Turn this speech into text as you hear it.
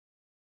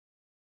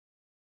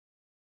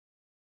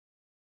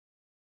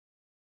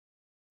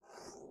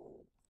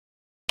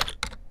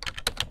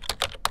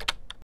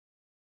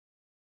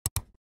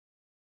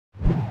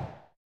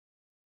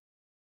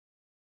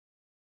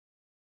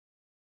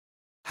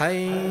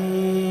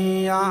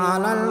حي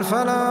على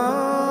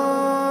الفلاح.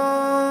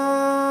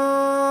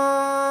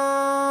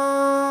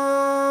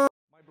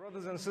 My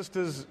brothers and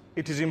sisters,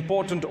 it is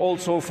important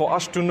also for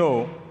us to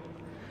know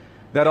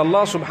that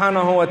Allah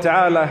subhanahu wa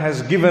ta'ala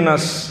has given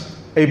us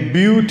a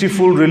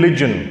beautiful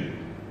religion.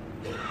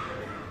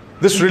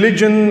 This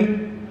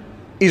religion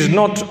is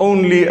not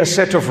only a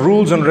set of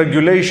rules and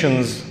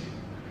regulations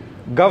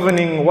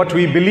governing what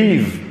we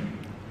believe,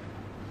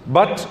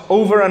 but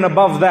over and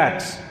above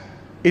that,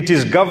 it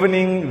is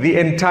governing the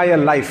entire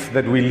life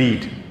that we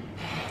lead.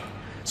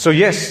 So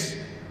yes,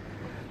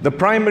 the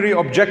primary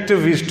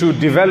objective is to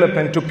develop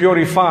and to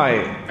purify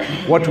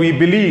what we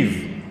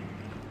believe.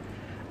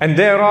 And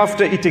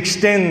thereafter it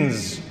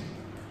extends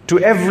to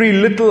every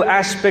little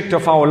aspect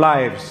of our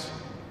lives.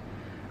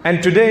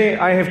 And today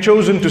I have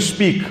chosen to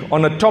speak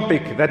on a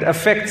topic that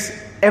affects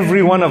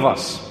every one of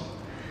us.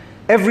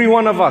 Every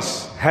one of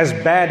us has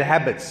bad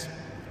habits.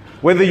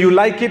 Whether you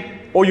like it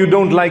or you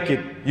don't like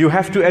it, you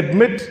have to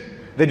admit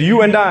that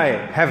you and I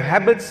have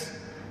habits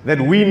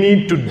that we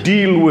need to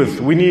deal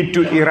with, we need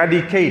to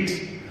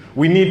eradicate,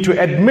 we need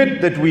to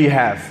admit that we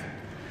have.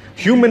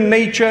 Human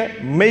nature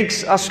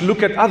makes us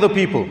look at other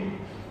people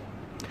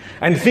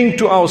and think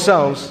to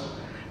ourselves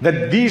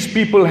that these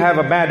people have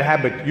a bad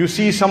habit. You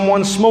see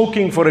someone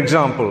smoking, for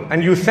example,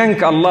 and you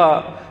thank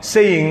Allah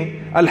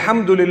saying,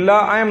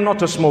 Alhamdulillah, I am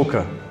not a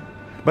smoker.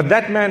 But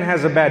that man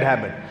has a bad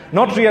habit.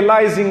 Not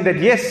realizing that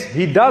yes,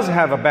 he does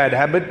have a bad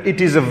habit.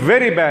 It is a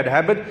very bad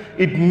habit.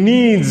 It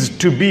needs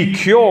to be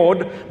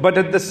cured. But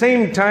at the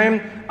same time,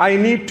 I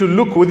need to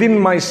look within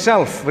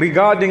myself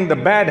regarding the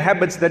bad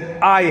habits that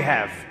I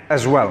have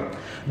as well.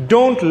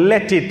 Don't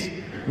let it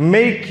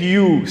make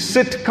you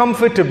sit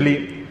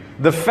comfortably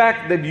the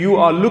fact that you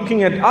are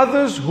looking at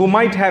others who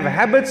might have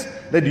habits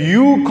that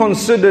you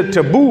consider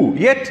taboo.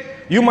 Yet,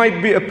 you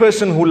might be a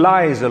person who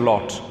lies a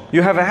lot.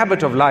 You have a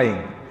habit of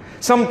lying.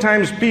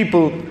 Sometimes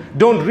people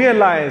don't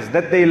realize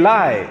that they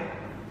lie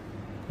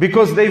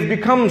because they've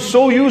become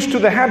so used to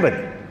the habit.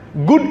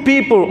 Good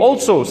people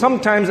also,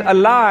 sometimes a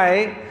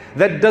lie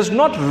that does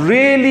not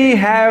really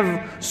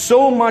have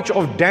so much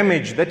of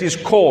damage that is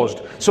caused.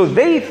 So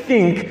they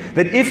think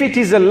that if it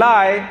is a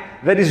lie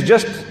that is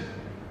just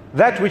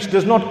that which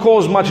does not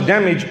cause much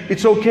damage,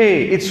 it's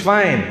okay, it's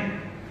fine.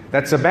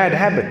 That's a bad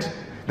habit.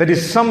 That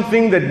is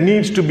something that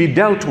needs to be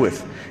dealt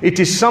with. It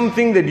is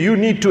something that you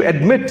need to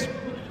admit.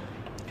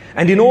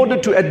 And in order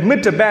to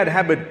admit a bad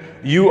habit,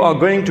 you are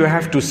going to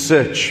have to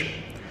search.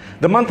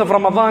 The month of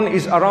Ramadan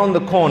is around the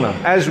corner,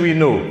 as we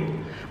know.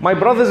 My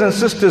brothers and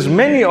sisters,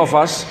 many of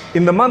us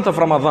in the month of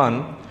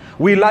Ramadan,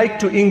 we like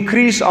to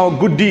increase our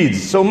good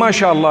deeds. So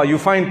mashallah, you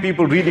find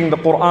people reading the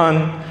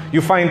Quran,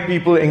 you find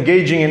people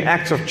engaging in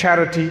acts of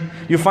charity,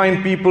 you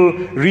find people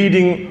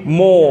reading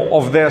more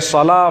of their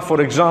salah, for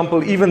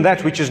example, even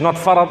that which is not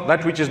farad,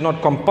 that which is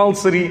not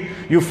compulsory,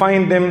 you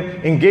find them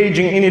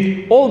engaging in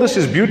it. All this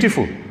is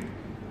beautiful.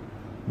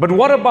 But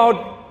what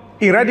about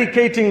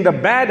eradicating the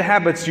bad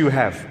habits you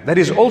have? That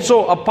is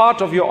also a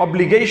part of your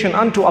obligation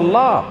unto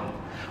Allah.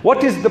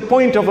 What is the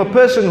point of a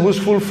person who's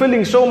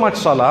fulfilling so much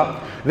salah,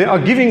 they are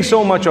giving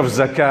so much of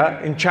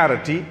zakah in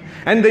charity,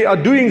 and they are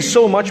doing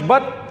so much,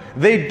 but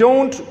they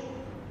don't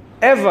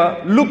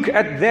ever look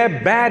at their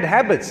bad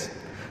habits?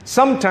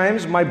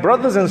 Sometimes, my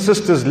brothers and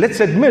sisters, let's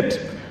admit,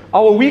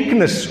 our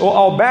weakness or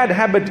our bad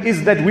habit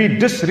is that we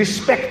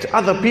disrespect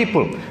other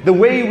people. The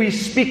way we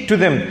speak to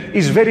them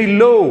is very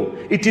low.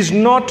 It is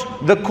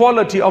not the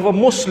quality of a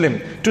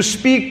Muslim to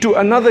speak to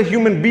another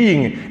human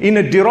being in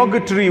a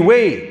derogatory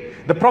way.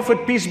 The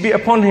Prophet, peace be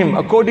upon him,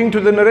 according to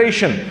the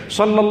narration,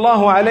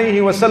 sallallahu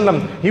alayhi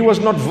wasallam, he was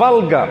not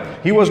vulgar,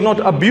 he was not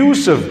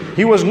abusive,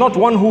 he was not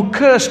one who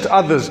cursed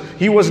others,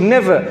 he was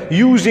never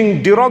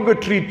using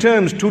derogatory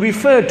terms to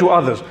refer to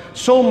others.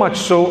 So much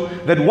so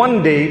that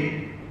one day,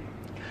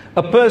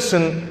 a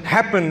person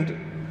happened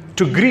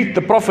to greet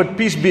the Prophet,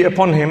 peace be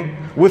upon him,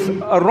 with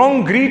a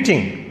wrong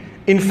greeting.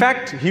 In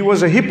fact, he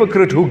was a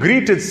hypocrite who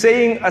greeted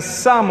saying,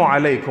 Assalamu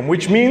alaikum,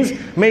 which means,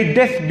 may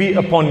death be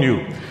upon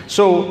you.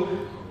 So,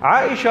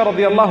 Aisha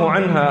radiallahu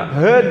anha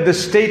heard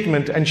this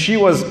statement and she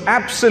was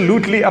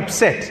absolutely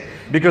upset,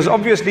 because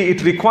obviously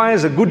it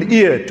requires a good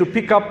ear to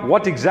pick up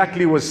what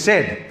exactly was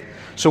said.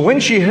 So when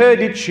she heard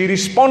it, she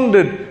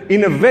responded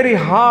in a very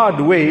hard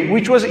way,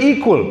 which was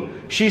equal.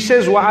 She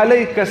says,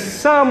 وَعَلَيْكَ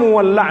السَّامُ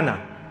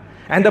وَاللَّعْنَةِ,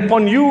 and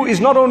upon you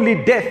is not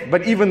only death,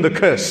 but even the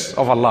curse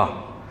of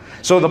Allah.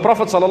 So the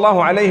Prophet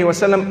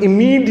ﷺ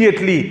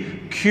immediately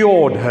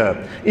cured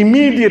her,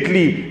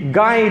 immediately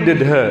guided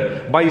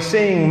her by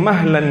saying,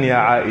 Mahlan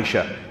ya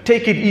Aisha,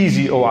 take it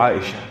easy, O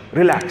Aisha,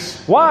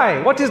 relax.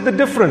 Why? What is the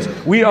difference?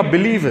 We are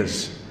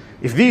believers.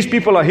 If these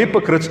people are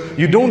hypocrites,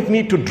 you don't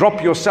need to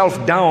drop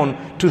yourself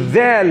down to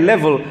their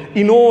level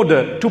in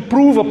order to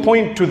prove a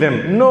point to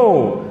them.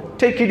 No.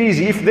 Take it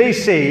easy. If they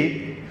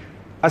say,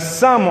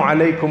 Assalamu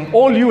alaikum,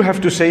 all you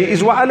have to say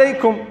is wa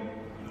alaikum.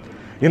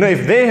 You know,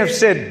 if they have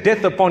said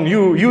death upon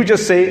you, you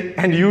just say,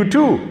 and you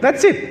too.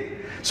 That's it.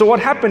 So what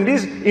happened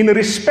is, in a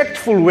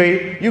respectful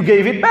way, you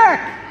gave it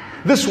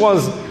back. This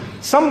was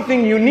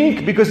something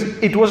unique, because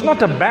it was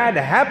not a bad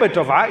habit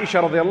of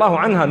Aisha radiallahu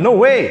anha. No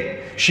way.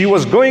 She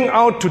was going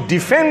out to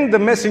defend the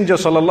Messenger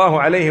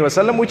sallallahu alaihi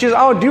wasallam, which is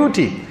our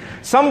duty.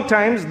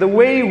 Sometimes the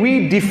way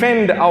we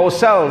defend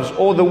ourselves,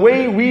 or the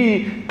way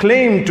we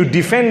claim to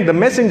defend the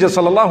Messenger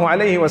sallallahu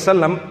alaihi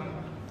wasallam,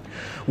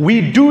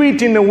 we do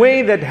it in a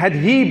way that had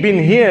he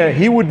been here,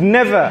 he would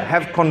never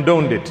have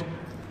condoned it.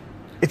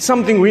 It's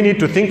something we need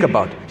to think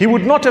about. He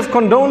would not have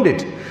condoned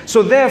it.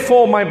 So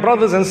therefore, my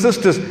brothers and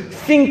sisters,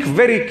 think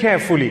very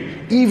carefully,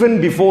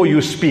 even before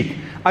you speak.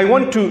 I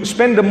want to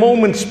spend a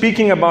moment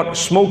speaking about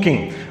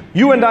smoking.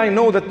 You and I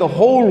know that the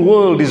whole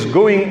world is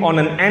going on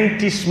an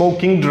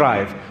anti-smoking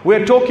drive.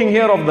 We're talking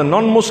here of the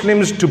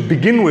non-Muslims to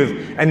begin with,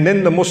 and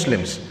then the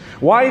Muslims.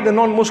 Why the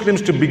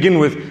non-Muslims to begin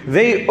with?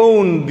 They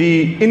own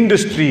the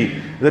industry,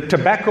 the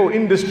tobacco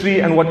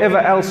industry, and whatever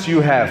else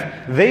you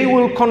have. They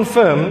will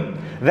confirm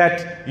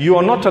that you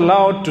are not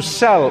allowed to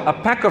sell a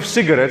pack of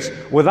cigarettes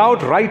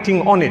without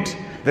writing on it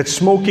that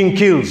smoking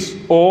kills,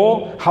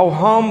 or how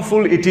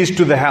harmful it is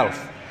to the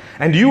health.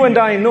 And you and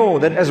I know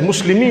that as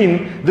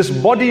Muslimin, this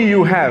body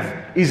you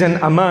have is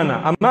an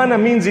amana. Amana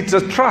means it's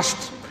a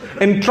trust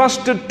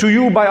entrusted to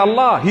you by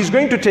Allah. He's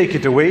going to take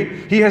it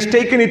away. He has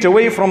taken it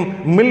away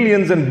from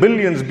millions and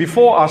billions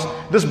before us.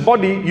 This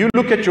body, you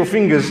look at your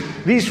fingers,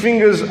 these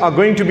fingers are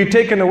going to be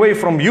taken away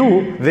from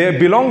you. They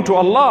belong to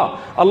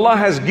Allah. Allah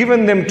has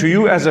given them to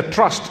you as a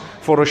trust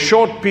for a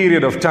short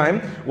period of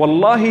time.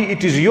 Wallahi,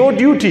 it is your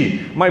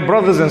duty, my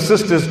brothers and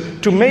sisters,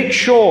 to make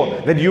sure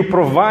that you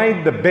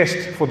provide the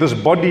best for this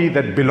body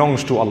that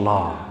belongs to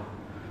Allah.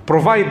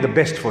 Provide the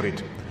best for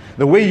it.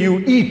 The way you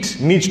eat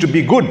needs to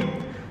be good.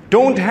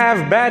 Don't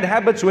have bad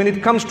habits when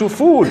it comes to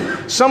food.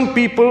 Some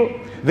people,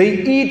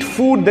 they eat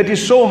food that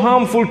is so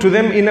harmful to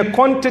them in a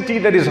quantity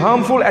that is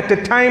harmful at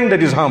a time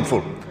that is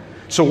harmful.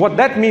 So what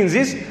that means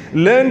is,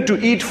 learn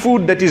to eat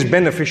food that is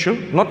beneficial,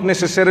 not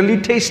necessarily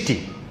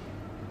tasty.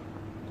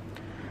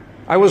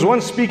 I was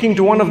once speaking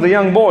to one of the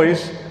young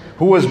boys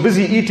who was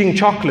busy eating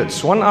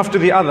chocolates, one after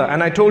the other,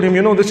 and I told him,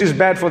 you know, this is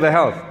bad for the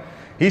health.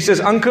 He says,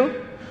 uncle,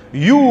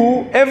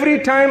 you,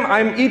 every time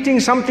I'm eating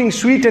something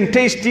sweet and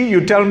tasty,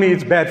 you tell me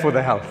it's bad for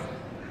the health.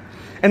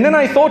 And then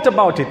I thought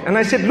about it, and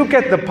I said, look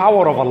at the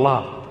power of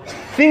Allah.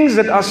 Things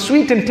that are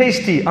sweet and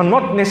tasty are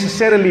not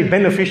necessarily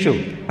beneficial.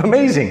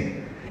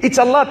 Amazing. It's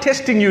Allah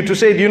testing you to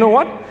say, do you know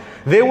what?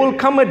 There will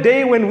come a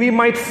day when we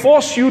might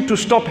force you to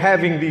stop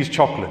having these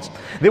chocolates.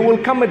 There will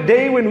come a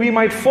day when we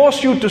might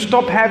force you to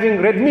stop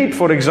having red meat,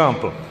 for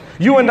example.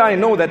 You and I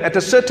know that at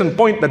a certain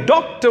point, the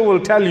doctor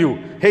will tell you,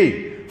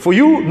 hey, for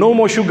you, no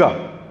more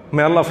sugar.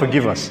 May Allah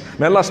forgive us.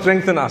 May Allah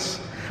strengthen us.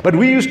 But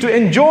we used to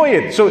enjoy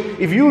it. So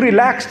if you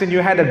relaxed and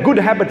you had a good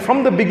habit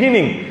from the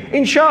beginning,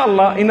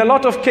 inshallah, in a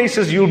lot of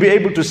cases, you'll be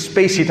able to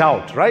space it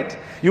out, right?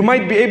 You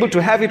might be able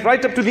to have it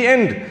right up to the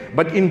end,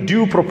 but in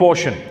due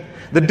proportion.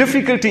 The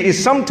difficulty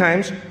is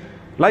sometimes,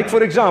 like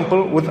for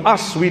example, with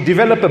us, we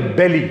develop a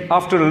belly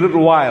after a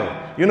little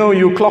while. You know,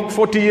 you clock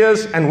 40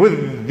 years, and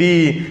with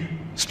the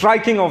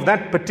striking of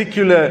that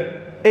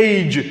particular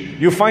age,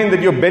 you find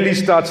that your belly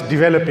starts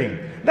developing.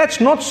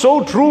 That's not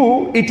so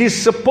true. It is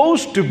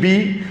supposed to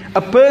be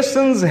a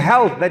person's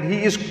health that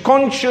he is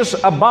conscious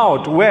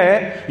about,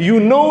 where you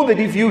know that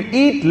if you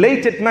eat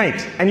late at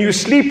night and you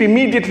sleep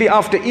immediately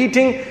after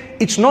eating,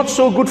 it's not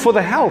so good for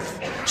the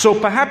health. So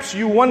perhaps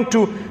you want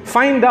to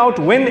find out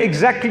when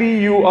exactly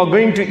you are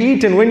going to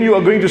eat and when you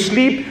are going to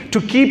sleep,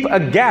 to keep a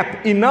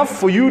gap enough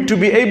for you to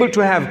be able to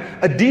have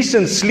a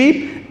decent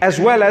sleep as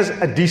well as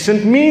a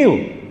decent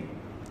meal.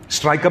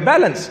 Strike a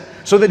balance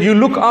so that you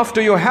look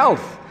after your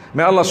health.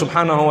 May Allah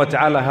subhanahu wa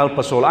ta'ala help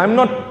us all. I'm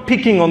not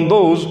picking on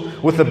those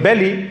with a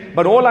belly,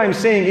 but all I'm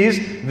saying is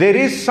there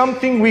is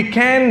something we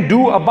can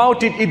do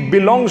about it. It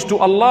belongs to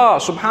Allah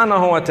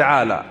subhanahu wa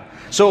ta'ala.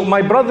 So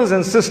my brothers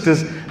and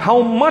sisters,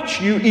 how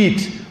much you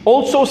eat,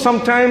 also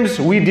sometimes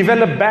we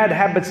develop bad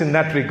habits in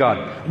that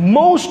regard.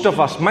 Most of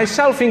us,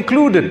 myself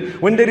included,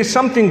 when there is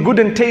something good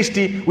and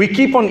tasty, we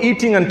keep on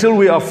eating until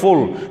we are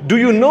full. Do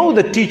you know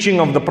the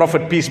teaching of the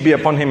Prophet, peace be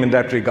upon him, in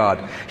that regard?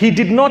 He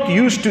did not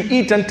used to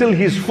eat until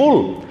he's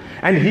full.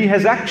 And he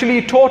has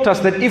actually taught us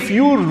that if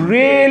you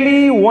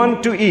really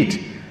want to eat,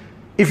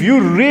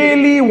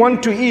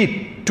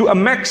 to a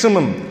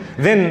maximum,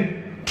 then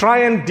try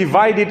and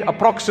divide it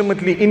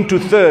approximately into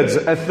thirds.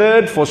 A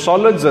third for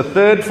solids, a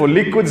third for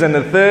liquids, and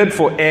a third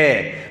for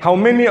air. How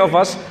many of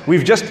us,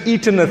 we've just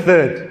eaten a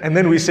third, and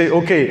then we say,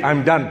 okay,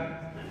 I'm done.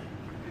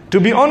 To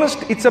be honest,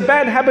 it's a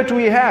bad habit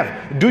we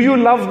have. Do you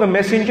love the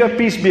Messenger,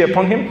 peace be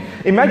upon him?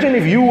 Imagine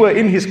if you were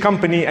in his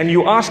company and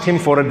you asked him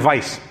for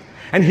advice.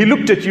 And he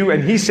looked at you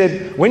and he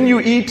said, when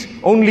you eat,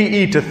 only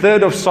eat a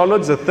third of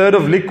solids, a third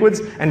of liquids,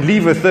 and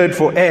leave a third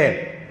for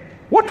air.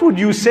 What would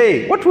you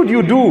say? What would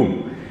you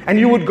do? And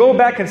you would go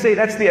back and say,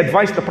 that's the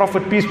advice the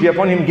Prophet, peace be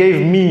upon him,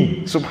 gave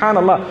me.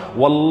 Subhanallah.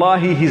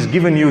 Wallahi, he's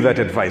given you that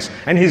advice.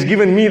 And he's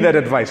given me that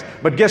advice.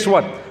 But guess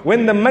what?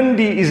 When the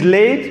mandi is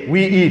laid,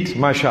 we eat,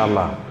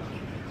 mashallah.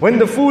 When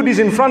the food is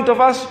in front of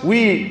us, we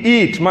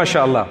eat,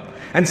 mashallah.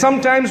 And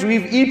sometimes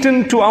we've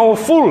eaten to our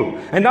full,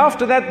 and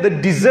after that the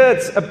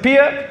desserts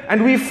appear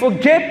and we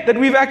forget that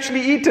we've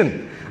actually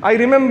eaten. I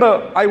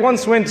remember I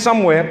once went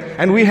somewhere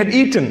and we had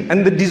eaten,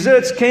 and the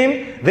desserts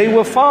came. They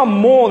were far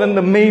more than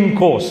the main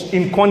course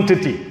in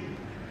quantity.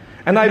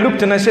 And I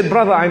looked and I said,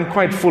 brother, I'm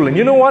quite full. And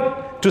you know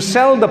what? To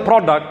sell the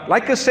product,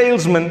 like a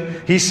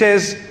salesman, he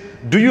says,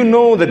 do you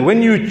know that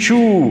when you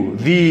chew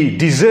the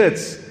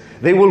desserts,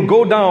 they will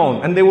go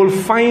down and they will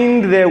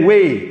find their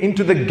way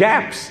into the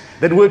gaps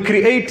that were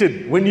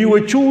created when you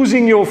were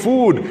choosing your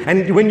food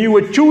and when you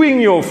were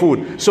chewing your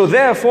food. So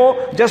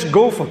therefore, just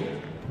go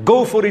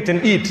for it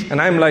and eat.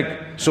 And I'm like,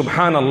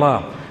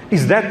 subhanallah,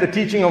 is that the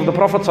teaching of the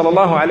Prophet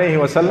sallallahu alaihi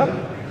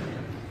wasallam?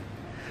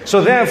 So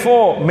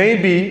therefore,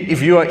 maybe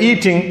if you are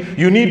eating,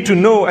 you need to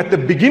know at the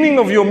beginning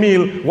of your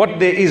meal what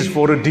there is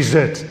for a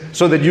dessert,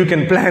 so that you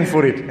can plan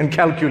for it and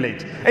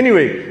calculate.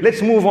 Anyway,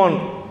 let's move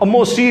on. A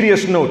more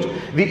serious note,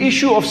 the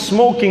issue of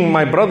smoking,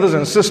 my brothers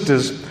and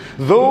sisters,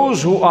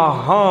 those who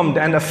are harmed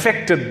and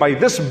affected by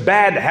this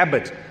bad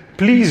habit,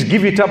 please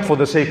give it up for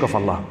the sake of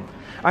Allah.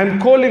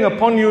 I'm calling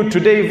upon you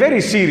today very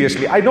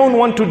seriously. I don't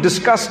want to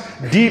discuss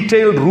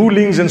detailed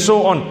rulings and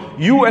so on.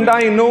 You and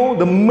I know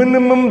the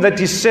minimum that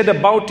is said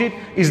about it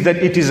is that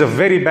it is a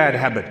very bad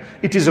habit.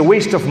 It is a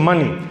waste of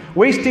money.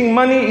 Wasting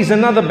money is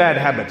another bad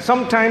habit.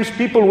 Sometimes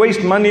people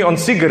waste money on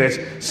cigarettes.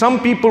 Some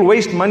people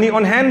waste money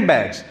on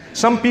handbags.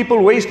 Some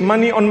people waste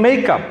money on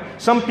makeup.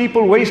 Some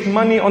people waste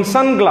money on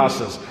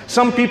sunglasses.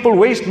 Some people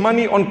waste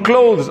money on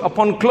clothes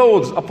upon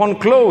clothes upon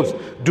clothes.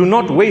 Do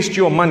not waste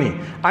your money.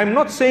 I'm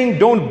not saying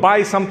don't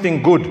buy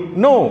something good.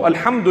 No,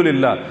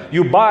 alhamdulillah.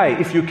 You buy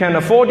if you can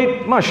afford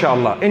it,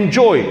 mashallah.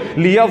 Enjoy.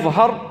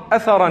 لِيَظْهَرْ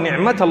أَثَرَ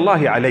نِعْمَةَ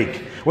اللَّهِ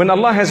عَلَيْكِ. When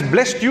Allah has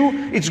blessed you,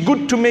 it's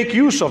good to make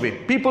use of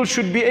it. People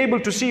should be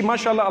able to see,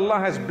 mashallah, Allah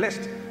has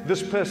blessed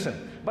this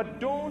person. But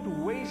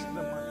don't waste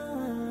the money.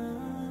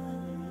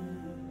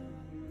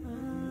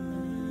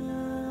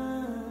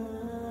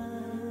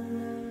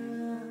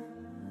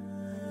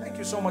 Thank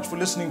you so much for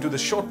listening to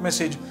this short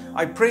message.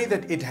 I pray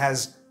that it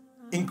has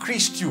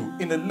increased you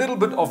in a little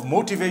bit of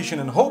motivation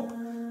and hope,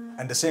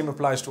 and the same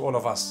applies to all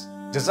of us.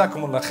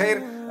 Jazakumullah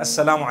khair.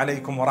 Assalamu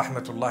alaikum wa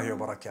rahmatullahi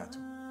wa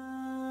barakatuh.